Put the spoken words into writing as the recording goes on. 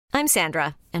I'm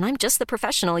Sandra, and I'm just the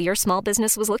professional your small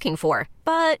business was looking for.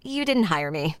 But you didn't hire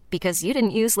me because you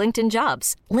didn't use LinkedIn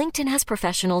Jobs. LinkedIn has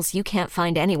professionals you can't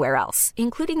find anywhere else,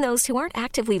 including those who aren't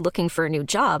actively looking for a new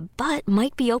job, but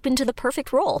might be open to the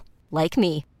perfect role, like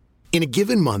me. In a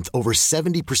given month, over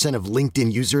 70% of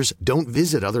LinkedIn users don't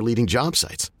visit other leading job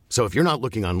sites. So if you're not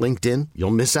looking on LinkedIn,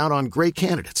 you'll miss out on great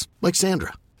candidates like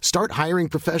Sandra. Start hiring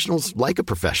professionals like a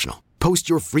professional. Post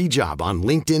your free job on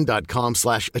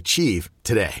linkedin.com/achieve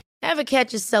today. Ever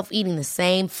catch yourself eating the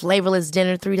same flavorless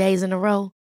dinner 3 days in a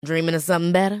row? Dreaming of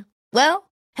something better?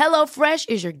 Well, HelloFresh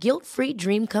is your guilt-free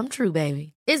dream come true,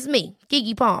 baby. It's me,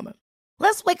 Keke Palmer.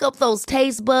 Let's wake up those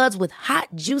taste buds with hot,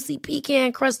 juicy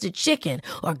pecan-crusted chicken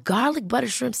or garlic butter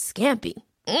shrimp scampi.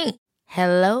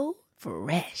 Hello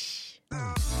Fresh.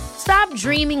 Stop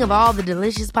dreaming of all the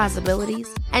delicious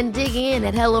possibilities and dig in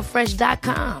at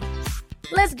HelloFresh.com.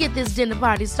 Let's get this dinner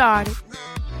party started.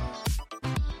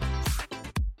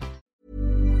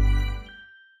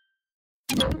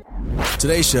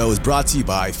 Today's show is brought to you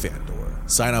by Fandor.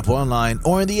 Sign up online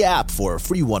or in the app for a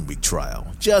free 1-week trial.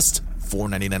 Just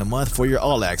 $4.99 a month for your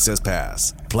all-access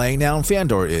pass. Playing now on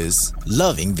Fandor is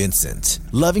Loving Vincent.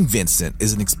 Loving Vincent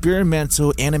is an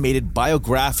experimental animated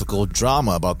biographical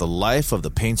drama about the life of the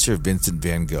painter Vincent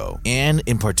van Gogh, and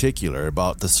in particular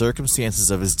about the circumstances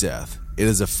of his death. It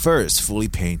is the first fully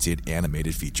painted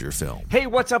animated feature film. Hey,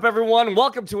 what's up, everyone?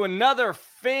 Welcome to another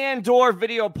Fandor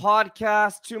video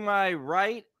podcast. To my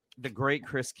right, the great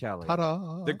Chris Kelly.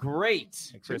 Ta-da. The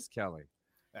great Chris Kelly.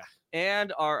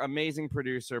 And our amazing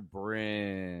producer,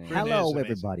 Bryn. Hello,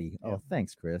 everybody. Oh,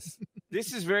 thanks, Chris.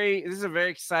 This is a very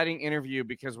exciting interview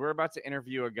because we're about to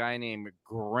interview a guy named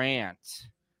Grant.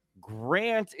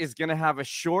 Grant is going to have a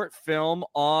short film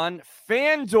on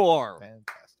Fandor. Fantastic.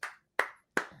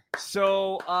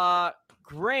 So,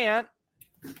 Grant,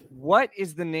 what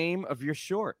is the name of your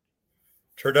short?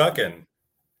 Turducken.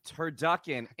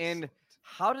 Turducken. And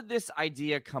how did this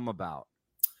idea come about?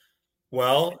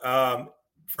 Well,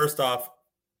 first off,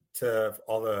 to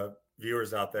all the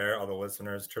viewers out there, all the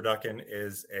listeners, turducken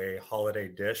is a holiday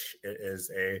dish. It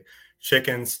is a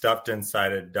chicken stuffed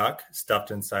inside a duck, stuffed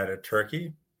inside a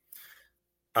turkey.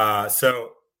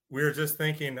 So we were just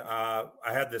thinking, I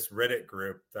had this Reddit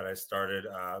group that I started,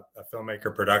 a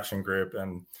filmmaker production group.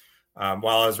 And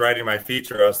while I was writing my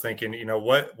feature, I was thinking,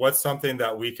 what's something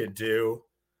that we could do,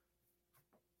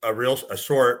 a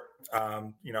short. I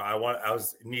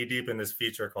was knee deep in this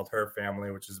feature called Her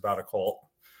Family, which is about a cult,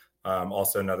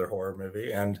 also another horror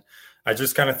movie. And I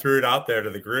just kind of threw it out there to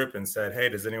the group and said, hey,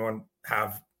 does anyone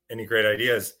have any great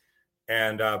ideas?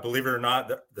 And believe it or not,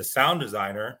 the sound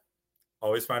designer,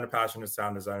 always find a passionate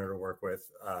sound designer to work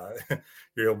with.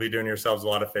 You'll be doing yourselves a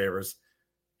lot of favors.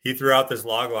 He threw out this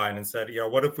log line and said,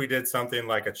 what if we did something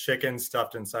like a chicken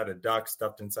stuffed inside a duck,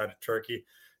 stuffed inside a turkey?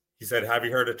 He said, have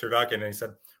you heard of turducken? And he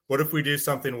said, what if we do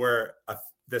something where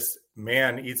this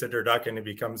man eats a turducken and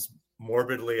becomes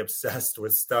morbidly obsessed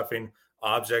with stuffing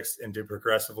objects into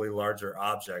progressively larger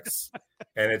objects?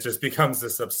 And it just becomes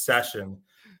this obsession.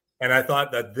 And I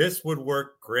thought that this would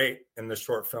work great in the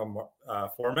short film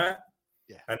format.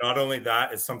 Yeah. And not only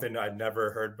that, it's something I'd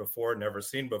never heard before, never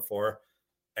seen before.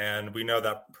 And we know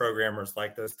that programmers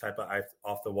like this type of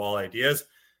off-the-wall ideas.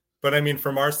 But I mean,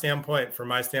 from my standpoint,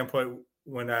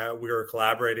 when we were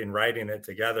collaborating, writing it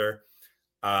together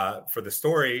for the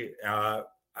story, I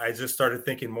just started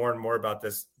thinking more and more about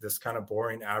this kind of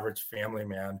boring average family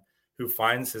man who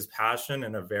finds his passion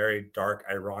in a very dark,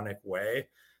 ironic way,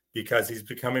 because he's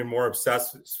becoming more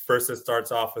obsessed. First, it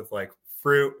starts off with like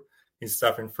fruit. He's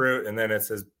stuffing fruit, and then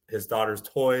it's his daughter's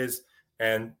toys.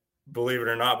 And believe it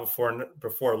or not,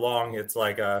 before long, it's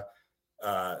like a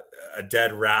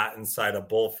dead rat inside a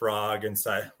bullfrog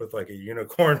inside with like a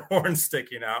unicorn horn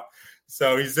sticking out.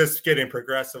 So he's just getting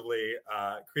progressively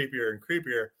creepier and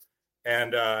creepier.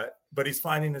 And but he's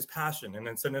finding his passion, and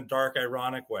it's in a dark,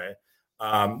 ironic way.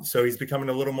 So he's becoming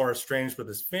a little more estranged with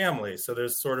his family. So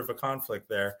there's sort of a conflict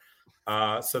there.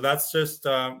 So that's just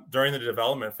during the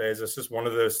development phase. It's just one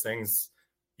of those things.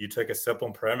 You take a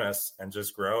simple premise and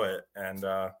just grow it, and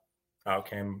out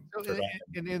came.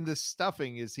 And in the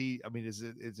stuffing, is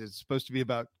it supposed to be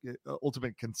about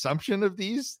ultimate consumption of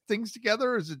these things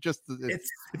together, or is it just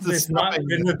it's not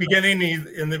in the beginning?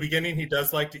 In the beginning, he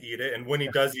does like to eat it, and when he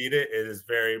does eat it, it is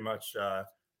very much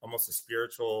almost a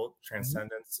spiritual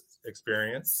transcendence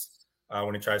experience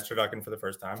when he tries turducken for the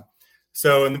first time.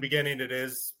 So in the beginning, it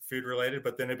is food related,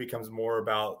 but then it becomes more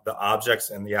about the objects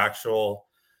and the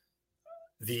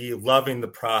loving the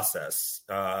process.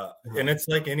 And it's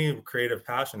like any creative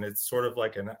passion. It's sort of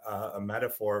like a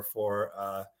metaphor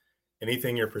for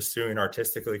anything you're pursuing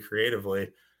artistically, creatively.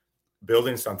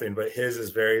 building something, but his is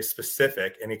very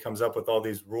specific, and he comes up with all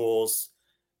these rules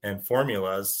and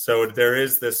formulas. So there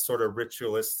is this sort of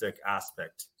ritualistic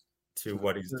aspect to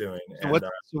what he's doing. So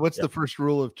what's the first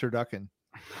rule of turducken?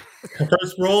 The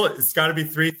first rule, it's got to be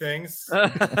 3 things.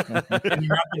 And you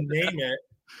have to name it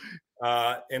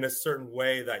in a certain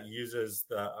way that uses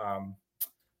the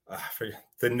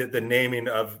naming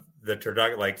of the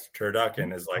turducken. Like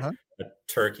turducken is like a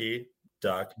turkey,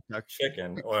 duck,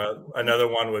 chicken. Or another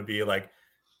one would be like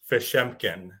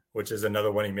fishemkin, which is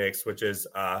another one he makes, which is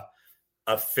a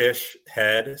fish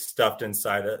head stuffed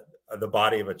inside the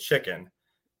body of a chicken,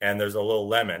 and there's a little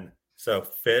lemon. So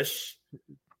fish,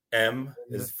 M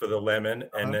is for the lemon,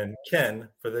 and then ken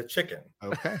for the chicken.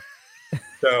 Okay.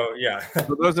 So yeah,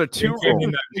 so those are 2 rules.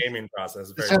 That naming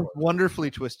process. It sounds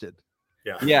wonderfully twisted.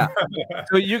 Yeah. Yeah.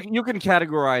 So you can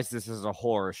categorize this as a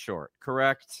horror short,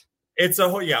 correct? It's a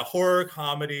horror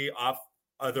comedy off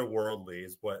otherworldly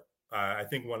is what I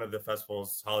think one of the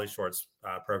festival's Holly Shorts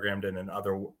programmed in an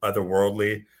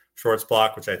otherworldly shorts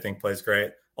block, which I think plays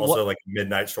great. Also like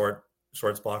midnight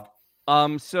shorts block.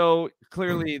 So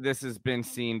clearly this has been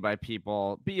seen by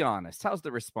people. Be honest. How's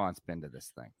the response been to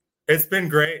this thing? It's been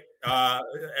great.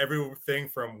 Everything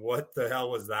from what the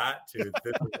hell was that to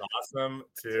this is awesome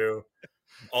to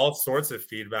all sorts of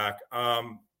feedback.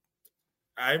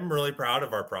 I'm really proud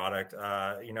of our product.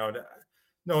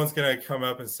 No one's going to come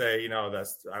up and say,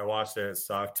 I watched it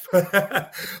sucked.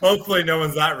 Hopefully no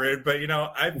one's that rude, but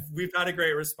we've had a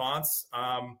great response.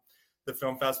 The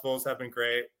film festivals have been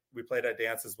great. We played at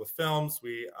Dances with Films.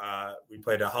 We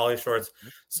played at Holly Shorts.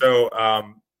 So,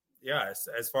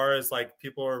 as far as like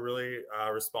people are really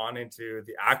responding to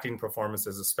the acting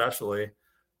performances, especially,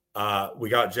 we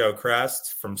got Joe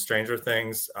Crest from Stranger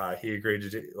Things. He agreed to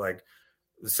do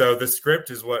so the script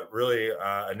is what really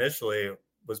initially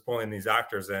was pulling these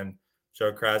actors in.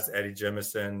 Joe Crest, Eddie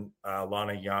Jemison,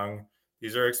 Lana Young.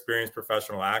 These are experienced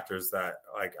professional actors that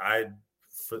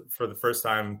for the first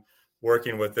time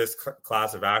working with this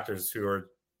class of actors who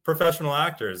are professional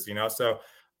actors, so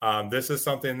this is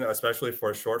something, especially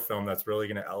for a short film, that's really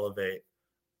going to elevate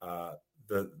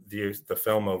the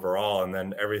film overall. And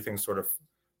then everything sort of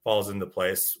falls into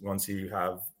place once you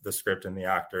have the script and the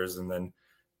actors, and then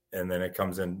it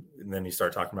comes in, and then you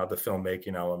start talking about the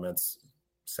filmmaking elements,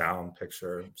 sound,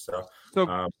 picture. So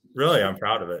really, I'm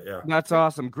proud of it. Yeah, that's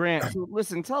awesome, Grant. So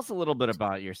listen, tell us a little bit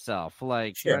about yourself.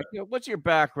 Sure. What's your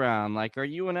background? Like, are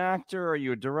you an actor? Are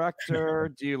you a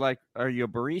director? Are you a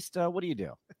barista? What do you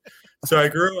do? So I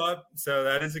grew up. So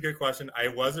that is a good question. I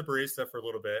was a barista for a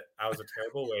little bit. I was a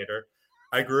terrible waiter.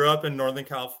 I grew up in Northern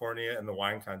California in the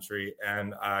wine country,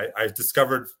 and I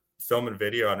discovered film and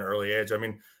video at an early age. I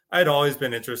mean, I'd always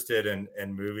been interested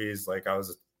in movies. Like I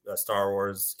was a Star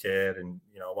Wars kid, and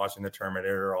watching the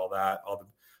Terminator, all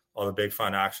the big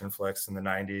fun action flicks in the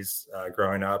 90s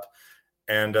growing up.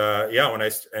 And when I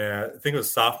think it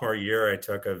was sophomore year, I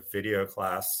took a video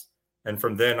class, and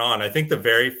from then on, I think the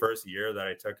very first year that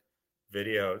I took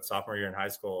video, sophomore year in high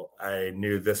school, I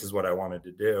knew this is what I wanted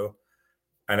to do.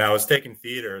 And I was taking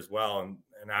theater as well, and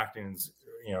acting is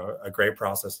a great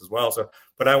process as well. So,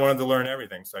 but I wanted to learn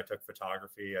everything, so I took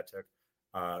photography, I took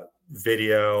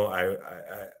video.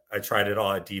 I tried it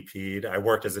all. I DP'd. I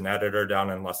worked as an editor down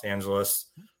in Los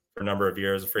Angeles for a number of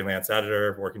years, a freelance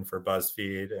editor working for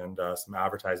BuzzFeed and some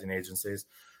advertising agencies.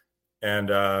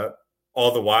 And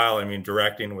all the while, I mean,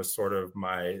 directing was sort of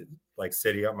my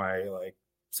city on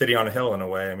a hill in a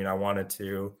way. I mean, I wanted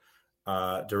to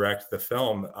direct the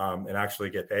film and actually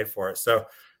get paid for it. So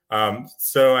I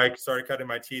started cutting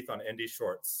my teeth on indie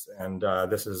shorts, and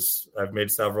I've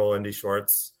made several indie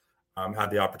shorts.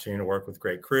 Had the opportunity to work with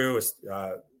great crew,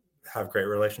 have great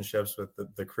relationships with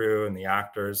the crew and the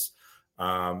actors,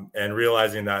 and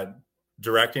realizing that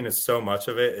directing is so much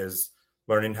of it is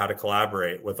learning how to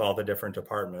collaborate with all the different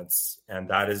departments. And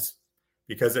that is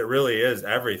because it really is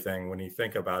everything when you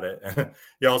think about it. And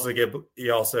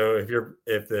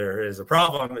if there is a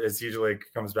problem, it usually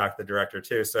comes back to the director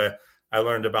too. So I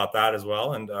learned about that as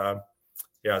well. And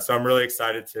so I'm really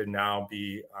excited to now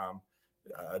be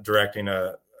directing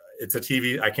it's a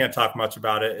TV. I can't talk much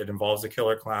about it. It involves a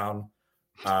killer clown.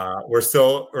 We're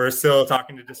still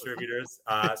talking to distributors.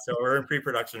 So we're in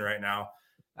pre-production right now.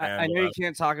 I know you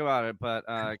can't talk about it, but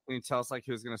can you tell us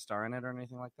who's going to star in it or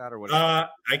anything like that, or what?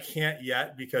 I can't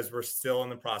yet because we're still in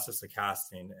the process of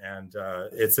casting, and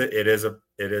it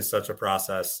is such a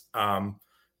process.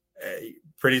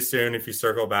 Pretty soon, if you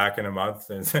circle back in a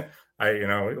month, and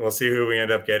we'll see who we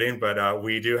end up getting. But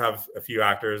we do have a few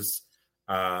actors,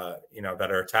 that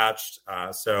are attached.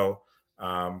 So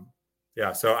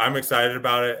I'm excited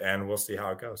about it, and we'll see how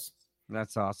it goes.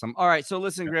 That's awesome. All right, so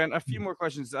listen, Grant, a few more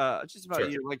questions just about Sure.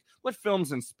 you. Like, what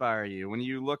films inspire you? When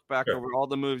you look back Sure. over all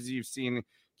the movies you've seen,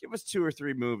 give us 2 or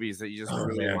 3 movies that you just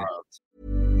really man. loved.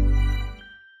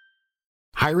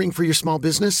 Hiring for your small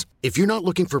business? If you're not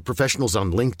looking for professionals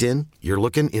on LinkedIn, you're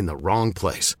looking in the wrong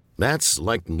place. That's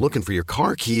like looking for your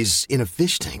car keys in a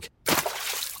fish tank.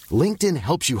 LinkedIn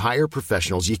helps you hire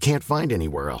professionals you can't find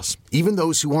anywhere else, even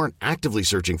those who aren't actively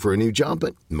searching for a new job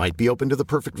but might be open to the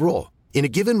perfect role. In a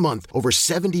given month, over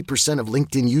 70% of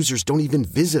LinkedIn users don't even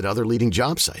visit other leading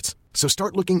job sites. So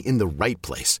start looking in the right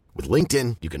place. With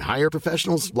LinkedIn, you can hire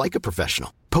professionals like a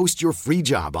professional. Post your free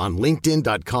job on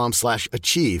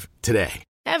linkedin.com/achieve today.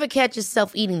 Ever catch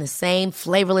yourself eating the same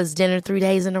flavorless dinner 3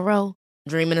 days in a row?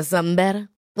 Dreaming of something better?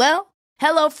 Well,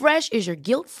 HelloFresh is your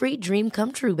guilt-free dream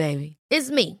come true, baby. It's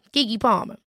me, Keke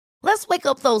Palmer. Let's wake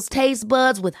up those taste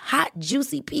buds with hot,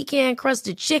 juicy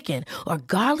pecan-crusted chicken or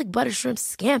garlic butter shrimp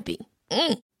scampi.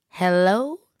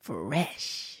 Hello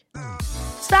Fresh.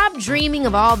 Stop dreaming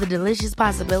of all the delicious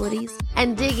possibilities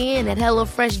and dig in at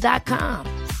HelloFresh.com.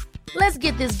 Let's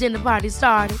get this dinner party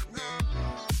started.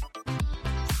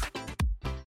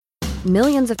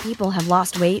 Millions of people have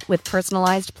lost weight with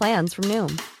personalized plans from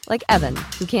Noom. Like Evan,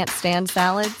 who can't stand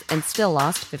salads and still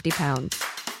lost 50 pounds.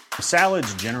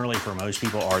 Salads generally for most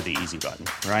people are the easy button,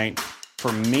 right?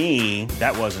 For me,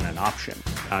 that wasn't an option.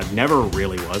 I never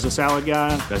really was a salad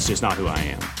guy. That's just not who I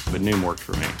am. But Noom worked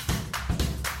for me.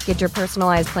 Get your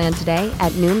personalized plan today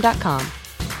at Noom.com.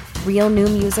 Real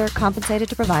Noom user compensated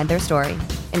to provide their story.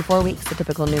 In 4 weeks, the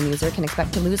typical Noom user can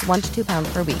expect to lose 1 to 2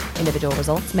 pounds per week. Individual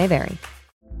results may vary.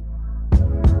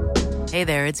 Hey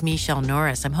there, it's Michelle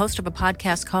Norris. I'm host of a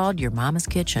podcast called Your Mama's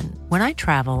Kitchen. When I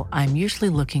travel, I'm usually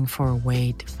looking for a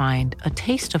way to find a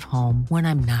taste of home when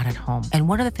I'm not at home. And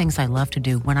one of the things I love to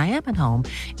do when I am at home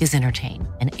is entertain.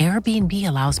 And Airbnb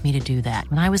allows me to do that.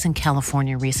 When I was in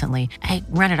California recently, I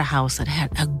rented a house that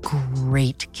had a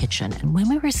great kitchen. And when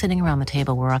we were sitting around the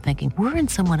table, we were all thinking, we're in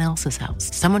someone else's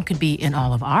house. Someone could be in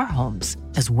all of our homes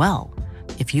as well.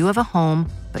 If you have a home,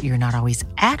 but you're not always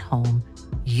at home,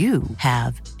 you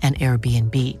have an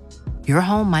Airbnb. Your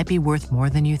home might be worth more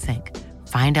than you think.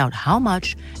 Find out how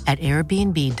much at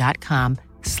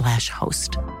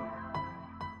airbnb.com/host.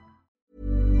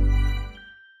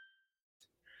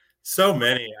 So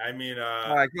many. I mean,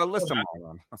 All right, go list them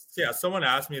all. yeah, someone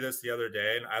asked me this the other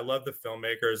day, and I love the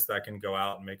filmmakers that can go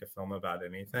out and make a film about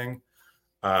anything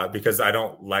because I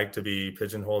don't like to be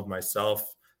pigeonholed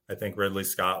myself. I think Ridley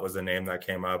Scott was a name that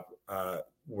came up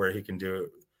where he can do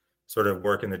sort of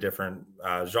work in the different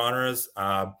genres.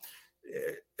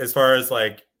 As far as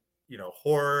like,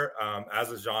 horror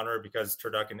as a genre, because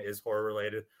Turducken is horror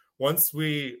related. Once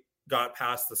we got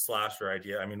past the slasher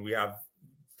idea, I mean, we have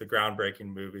the groundbreaking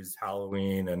movies,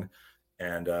 Halloween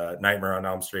and Nightmare on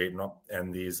Elm Street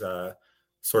and these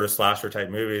sort of slasher type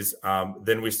movies.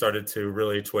 Then we started to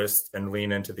really twist and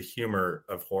lean into the humor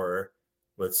of horror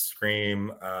with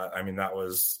Scream. I mean, that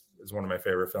is one of my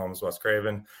favorite films, Wes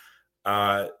Craven.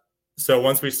 So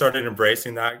once we started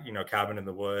embracing that, Cabin in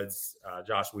the Woods,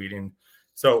 Joss Whedon.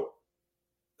 So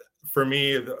for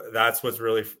me, that's what's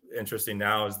really interesting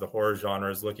now is the horror genre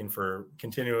is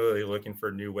continually looking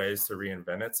for new ways to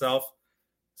reinvent itself.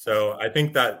 So I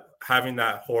think that having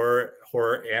that horror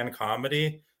and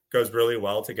comedy goes really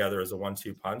well together as a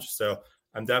 1-2 punch. So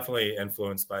I'm definitely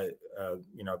influenced by,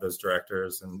 those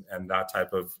directors and that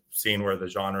type of seeing where the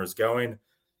genre is going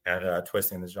and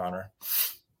twisting the genre.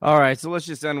 All right, so let's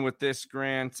just end with this,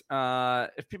 Grant.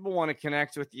 If people want to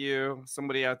connect with you,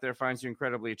 somebody out there finds you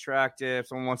incredibly attractive,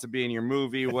 someone wants to be in your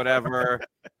movie, whatever.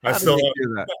 I still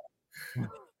do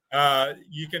that.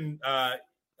 You can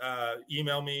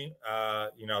email me.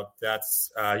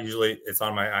 That's usually it's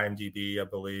on my IMDb, I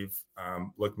believe.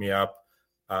 Look me up.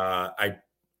 I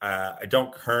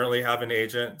don't currently have an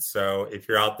agent, so if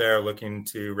you're out there looking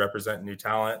to represent new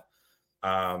talent,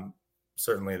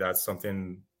 certainly that's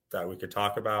something that we could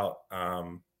talk about.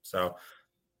 So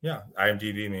yeah,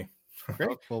 IMDb me.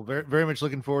 Great. Well, very, very much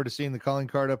looking forward to seeing the calling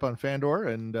card up on Fandor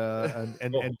and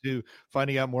to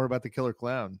finding out more about the Killer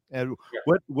Clown. And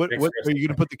what are you going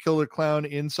to put the Killer Clown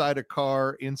inside a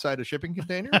car, inside a shipping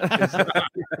container?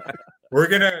 We're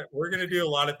gonna do a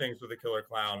lot of things with the Killer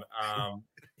Clown.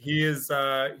 He is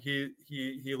he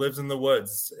lives in the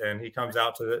woods and he comes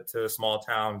out to a small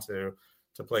town to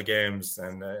play games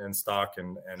and stalk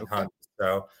and hunt.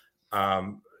 So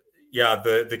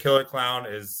the Killer Clown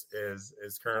is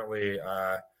currently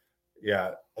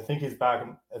Yeah, I think he's back.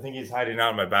 I think he's hiding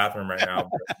out in my bathroom right now.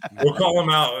 We'll call him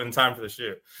out in time for the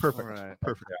shoot. Perfect. All right.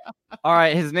 Perfect. Yeah. All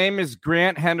right. His name is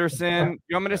Grant Henderson.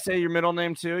 You want me to say your middle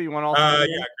name too? You want all? Yeah,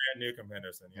 Grant Newcomb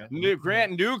Henderson. Yeah.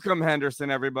 Grant Newcomb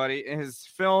Henderson. Everybody. His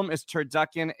film is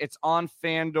Turducken. It's on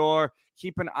Fandor.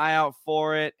 Keep an eye out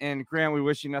for it. And Grant, we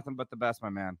wish you nothing but the best, my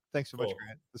man. Thanks so much,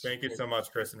 Grant. Thank you so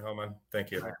much, Chris and Homan.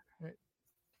 Thank you. Right.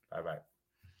 Bye.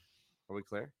 Are we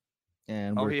clear?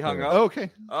 And he hung clear. up. Oh,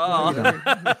 okay. Oh,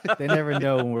 They never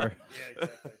know when we're.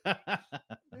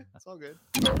 It's all good.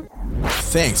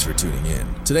 Thanks for tuning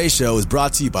in. Today's show is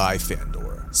brought to you by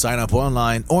Fandor. Sign up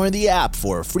online or in the app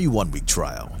for a free 1-week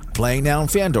trial. Playing now in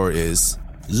Fandor is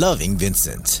Loving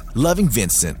Vincent. Loving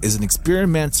Vincent is an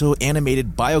experimental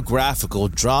animated biographical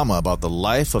drama about the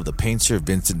life of the painter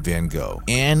Vincent van Gogh,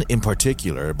 and in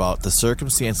particular about the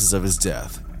circumstances of his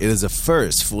death. It is the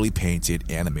first fully painted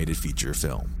animated feature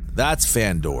film. That's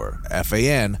Fandor,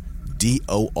 Fandor,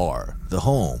 the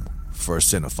home for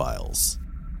cinephiles.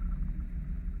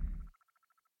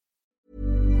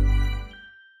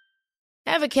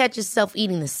 Ever catch yourself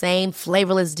eating the same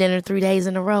flavorless dinner 3 days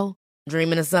in a row?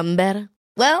 Dreaming of something better?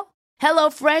 Well,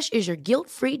 HelloFresh is your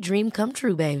guilt-free dream come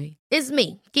true, baby. It's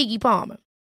me, Keke Palmer.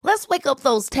 Let's wake up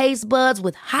those taste buds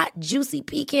with hot, juicy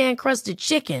pecan-crusted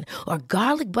chicken or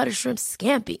garlic butter shrimp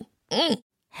scampi.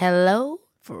 Hello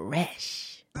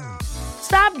Fresh.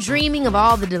 Stop dreaming of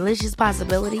all the delicious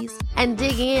possibilities and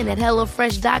dig in at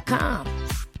HelloFresh.com.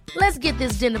 Let's get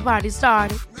this dinner party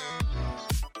started.